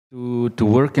To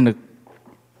work in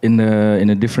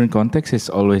a different context is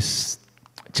always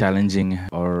challenging,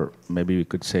 or maybe we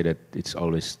could say that it's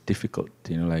always difficult.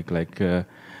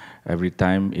 Every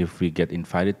time if we get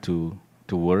invited to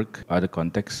work other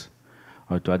contexts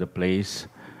or to other place,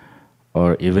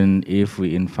 or even if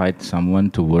we invite someone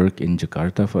to work in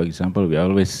Jakarta, for example, we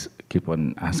always keep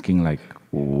on asking like,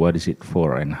 what is it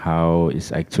for and how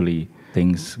is actually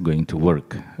things going to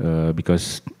work?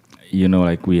 Because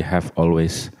we have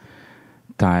always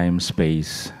time,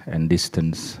 space, and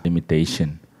distance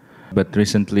limitation. But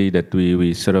recently that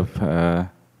we sort of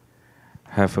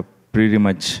have a pretty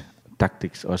much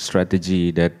tactics or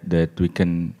strategy that we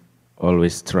can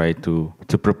always try to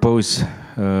propose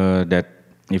that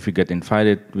if we get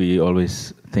invited, we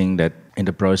always think that in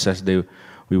the process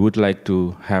we would like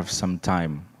to have some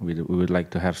time, we would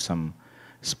like to have some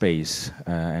space,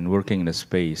 and working in a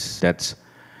space that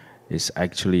is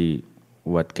actually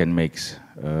what can make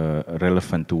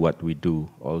relevant to what we do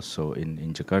also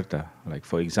in Jakarta. Like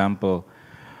for example,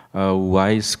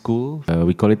 why school?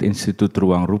 We call it Institut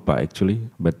Ruang Rupa actually,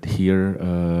 but here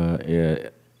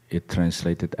it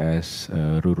translated as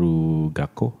Ruru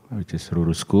Gakko, which is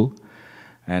Ruru School.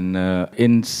 And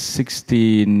in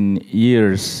 16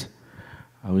 years,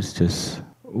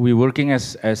 we working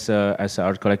as a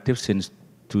art collective since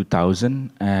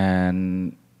 2000,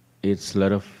 and it's a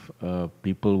lot of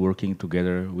people working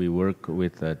together. We work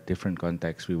with different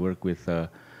contexts. We work with a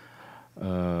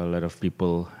lot of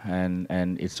people, and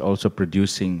it's also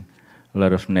producing a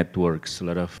lot of networks, a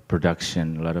lot of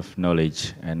production, a lot of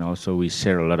knowledge, and also we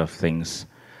share a lot of things.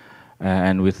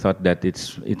 And we thought that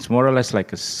it's more or less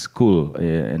like a school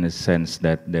in a sense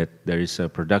that there is a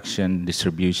production,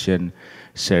 distribution,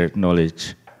 shared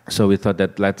knowledge. So we thought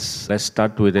that let's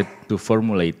start with it to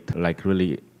formulate like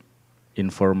really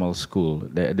informal school.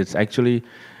 That's actually,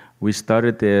 we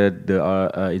started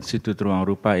the Institut Ruang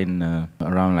Rupa in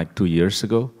around like 2 years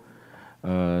ago.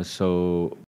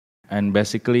 And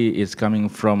basically it's coming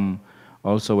from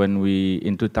also when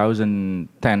in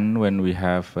 2010, when we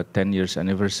have a 10 years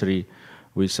anniversary,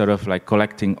 we sort of like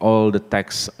collecting all the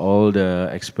texts, all the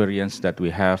experience that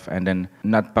we have, and then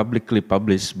not publicly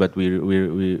published, but we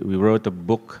wrote a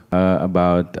book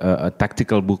about a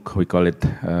tactical book, we call it,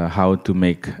 how to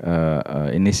make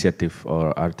initiative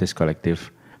or artist collective.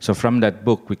 So from that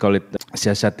book, we call it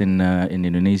siasat in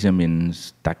Indonesia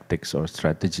means tactics or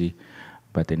strategy,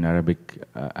 but in Arabic,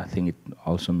 I think it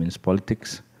also means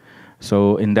politics.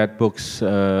 So in that book,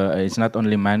 it's not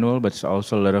only manual, but it's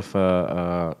also a lot of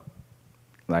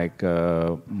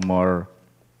more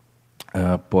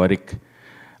poetic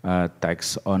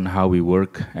text on how we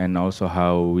work and also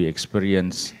how we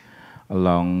experience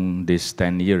along these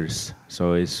 10 years.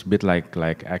 So it's a bit like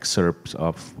excerpts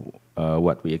of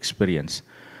what we experience.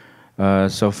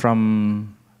 So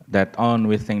from that on,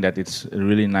 we think that it's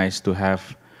really nice to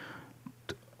have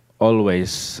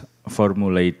always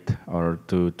formulate or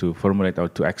to formulate or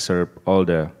to excerpt all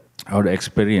the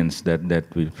experience that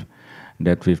we've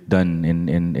done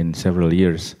in several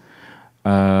years.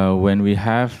 When we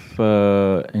have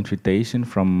invitation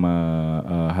from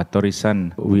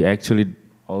Hattori-san, we actually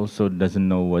also doesn't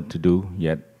know what to do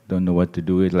yet. Don't know what to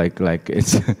do. It like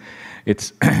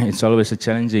it's always a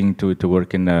challenging to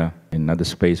work in another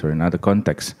space or another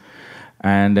context.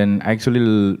 And then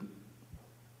actually,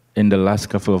 in the last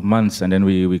couple of months, and then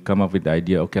we come up with the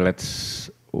idea, okay, let's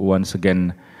once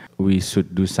again, we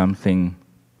should do something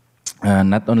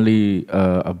not only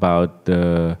about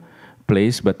the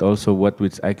place, but also what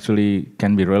which actually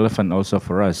can be relevant also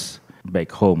for us back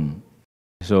home.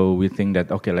 So we think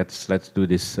that, okay, let's do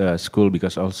this school,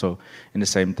 because also in the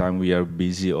same time we are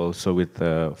busy also with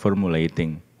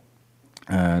formulating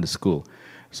the school.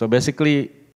 So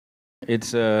basically,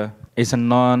 it's a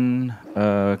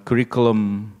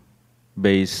non-curriculum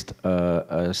based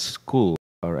school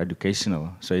or educational.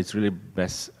 So it's really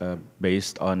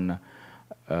based on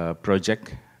a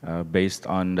project, based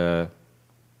on the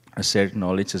shared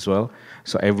knowledge as well.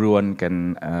 So everyone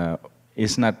can,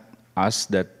 it's not us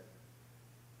that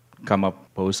come up,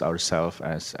 pose ourselves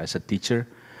as a teacher,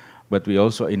 but we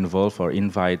also involve or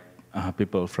invite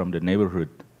people from the neighborhood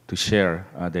to share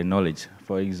their knowledge.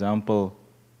 For example,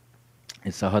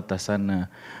 it's Sahota-san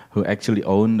who actually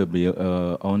owned the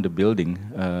building.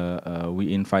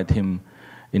 We invite him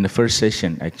in the first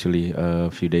session, actually, a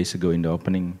few days ago in the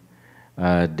opening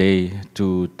day,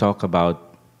 to talk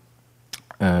about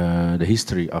the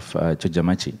history of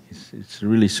Chojamachi. It's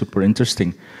really super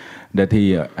interesting that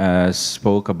he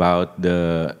spoke about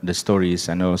the stories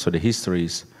and also the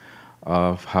histories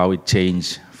of how it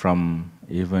changed from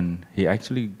even, he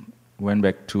actually went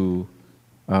back to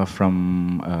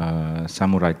from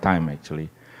samurai time actually,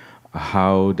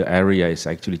 how the area is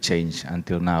actually changed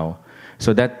until now.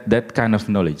 So that kind of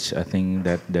knowledge, I think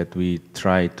that we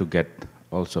try to get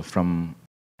also from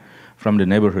the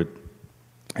neighborhood,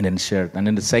 and then shared. And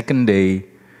then the second day,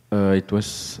 it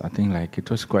was, I think, like it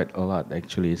was quite a lot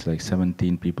actually. It's like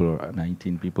 17 people or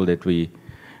 19 people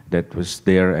that was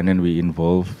there, and then we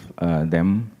involved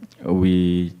them.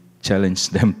 We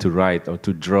challenged them to write or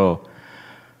to draw,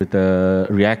 with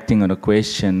reacting on a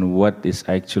question: what is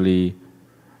actually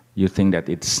you think that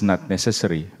it's not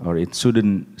necessary or it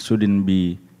shouldn't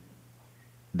be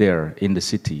there in the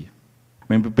city.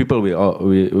 I mean, people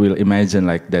will imagine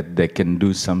like that they can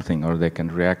do something or they can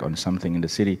react on something in the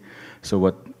city. So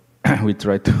what we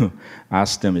try to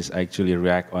ask them is actually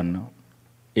react on,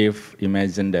 if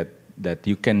imagine that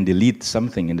you can delete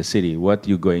something in the city, what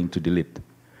you going to delete,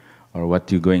 or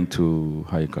what you going to,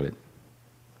 how you call it,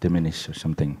 diminish or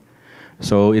something.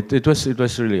 So it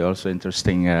was really also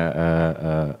interesting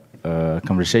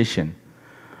conversation.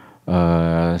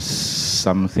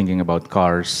 Some thinking about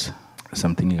cars,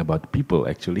 some thinking about people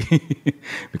actually,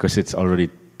 because it's already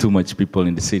too much people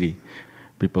in the city,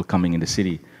 people coming in the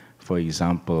city. For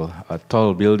example, a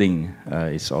tall building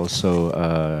is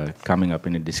also coming up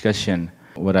in a discussion.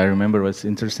 What I remember was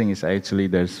interesting is actually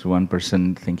there's one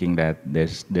person thinking that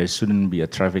there shouldn't be a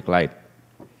traffic light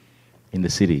in the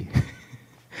city.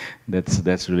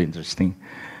 That's really interesting.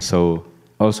 So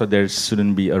also there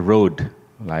shouldn't be a road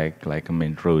like a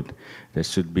main road. There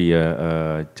should be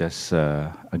just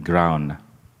a ground.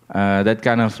 That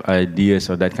kind of ideas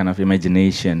or that kind of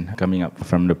imagination coming up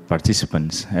from the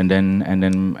participants,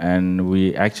 and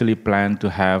we actually plan to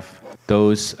have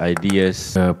those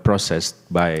ideas processed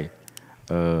by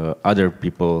other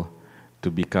people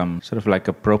to become sort of like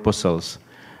a proposals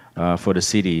for the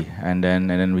city, and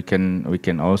then we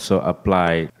can also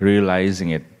apply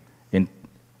realizing it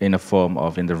in a form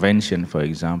of intervention, for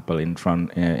example, in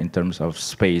terms of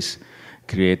space,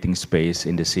 creating space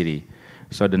in the city.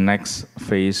 So the next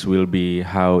phase will be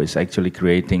how it's actually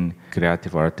creating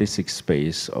creative artistic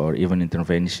space or even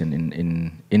intervention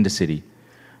in the city.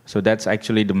 So that's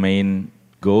actually the main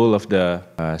goal of the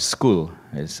school,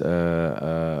 is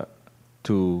to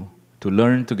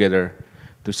learn together,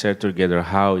 to share together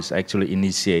how it's actually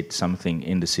initiate something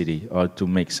in the city, or to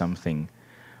make something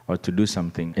or to do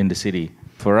something in the city.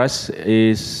 For us,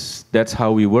 that's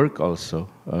how we work also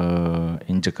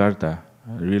in Jakarta.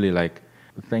 Really, like,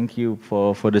 thank you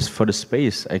for the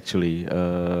space actually.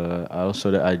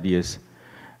 Also the ideas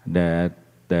that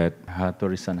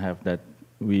Hattori-san have, that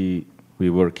we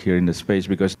work here in the space,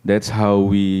 because that's how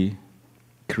we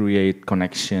create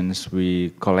connections.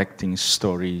 We collecting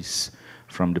stories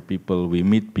from the people. We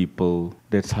meet people.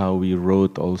 That's how we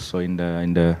wrote also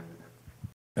on the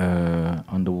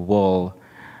wall.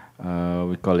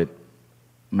 We call it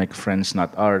 "Make Friends,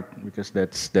 Not Art," because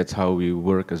that's how we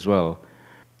work as well.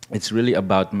 It's really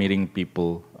about meeting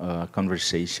people,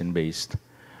 conversation-based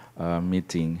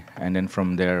meeting, and then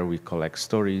from there we collect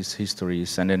stories,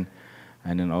 histories, and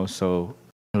then also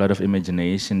a lot of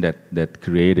imagination that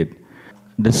created.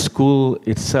 The school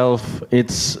itself,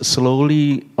 it's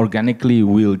slowly, organically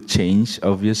will change,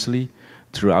 obviously,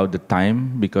 throughout the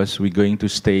time, because we're going to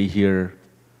stay here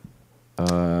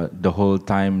the whole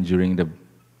time during the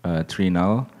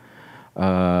Triennale.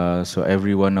 So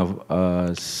every one of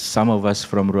some of us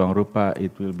from Ruang Rupa,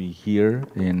 it will be here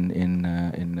in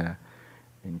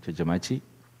Cajamachi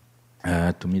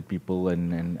to meet people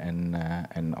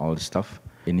and all the stuff.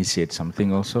 Initiate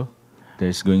something also.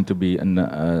 There's going to be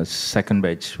a second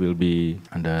batch will be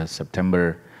under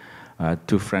September.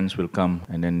 2 friends will come,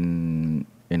 and then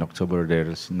in October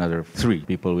there's another 3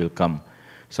 people will come.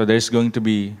 So there's going to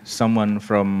be someone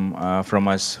from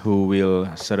us who will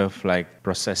sort of like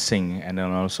processing and then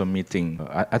also meeting.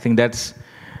 I think that's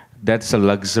a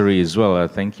luxury as well.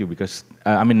 Thank you, because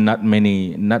I mean not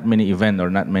many event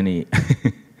or not many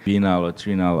biennale or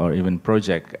triennale or even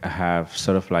project have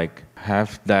sort of like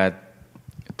have that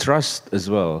trust as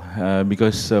well,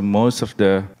 because most of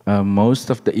the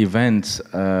events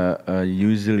are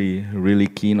usually really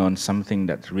keen on something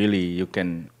that really you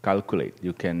can calculate,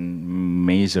 you can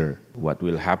measure what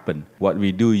will happen. What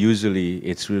we do usually,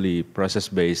 it's really process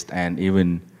based, and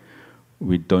even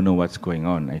we don't know what's going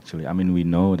on actually. I mean, we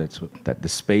know that the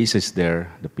space is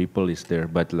there, the people is there,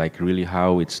 but like really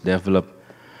how it's developed,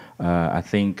 I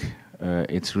think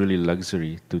it's really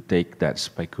luxury to take that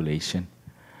speculation.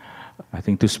 I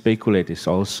think to speculate is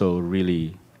also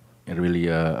really a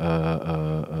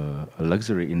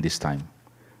luxury in this time,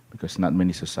 because not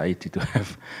many society to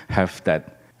have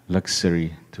that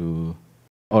luxury to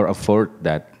or afford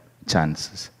that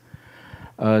chances.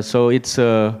 So it's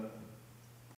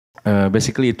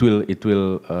basically it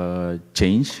will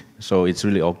change. So it's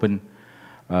really open.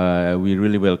 We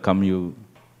really welcome you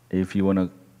if you want to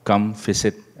come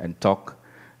visit and talk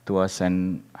to us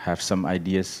and have some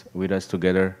ideas with us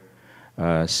together,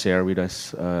 share with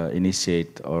us,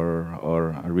 initiate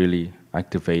or really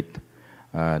activate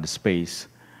the space.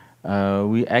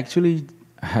 We actually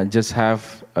just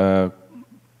have a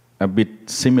bit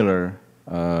similar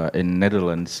in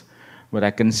Netherlands, but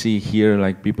I can see here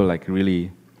like people like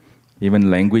really,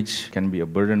 even language can be a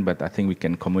burden, but I think we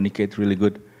can communicate really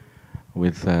good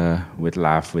with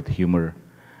laugh, with humor.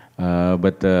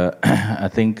 But I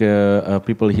think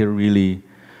people here really,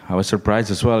 I was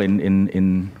surprised as well.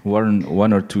 In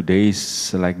 1 or 2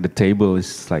 days, like the table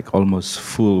is like almost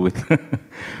full with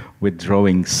with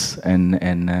drawings and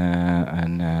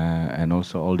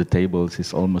also all the tables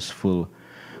is almost full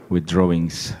with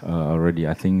drawings already.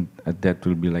 I think that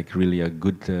will be like really a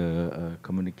good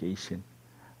communication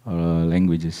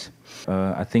languages.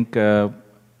 I think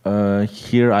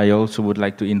here I also would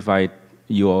like to invite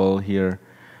you all here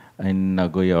in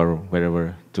Nagoya or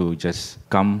wherever to just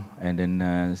come and then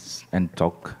and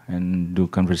talk and do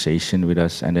conversation with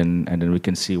us, and then we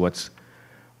can see what's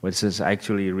is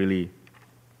actually really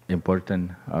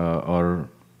important or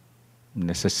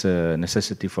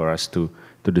necessity for us to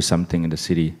do something in the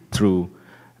city through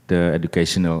the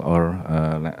educational or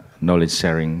knowledge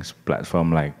sharing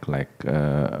platform like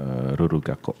Ruru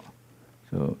Gakko.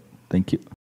 So thank you.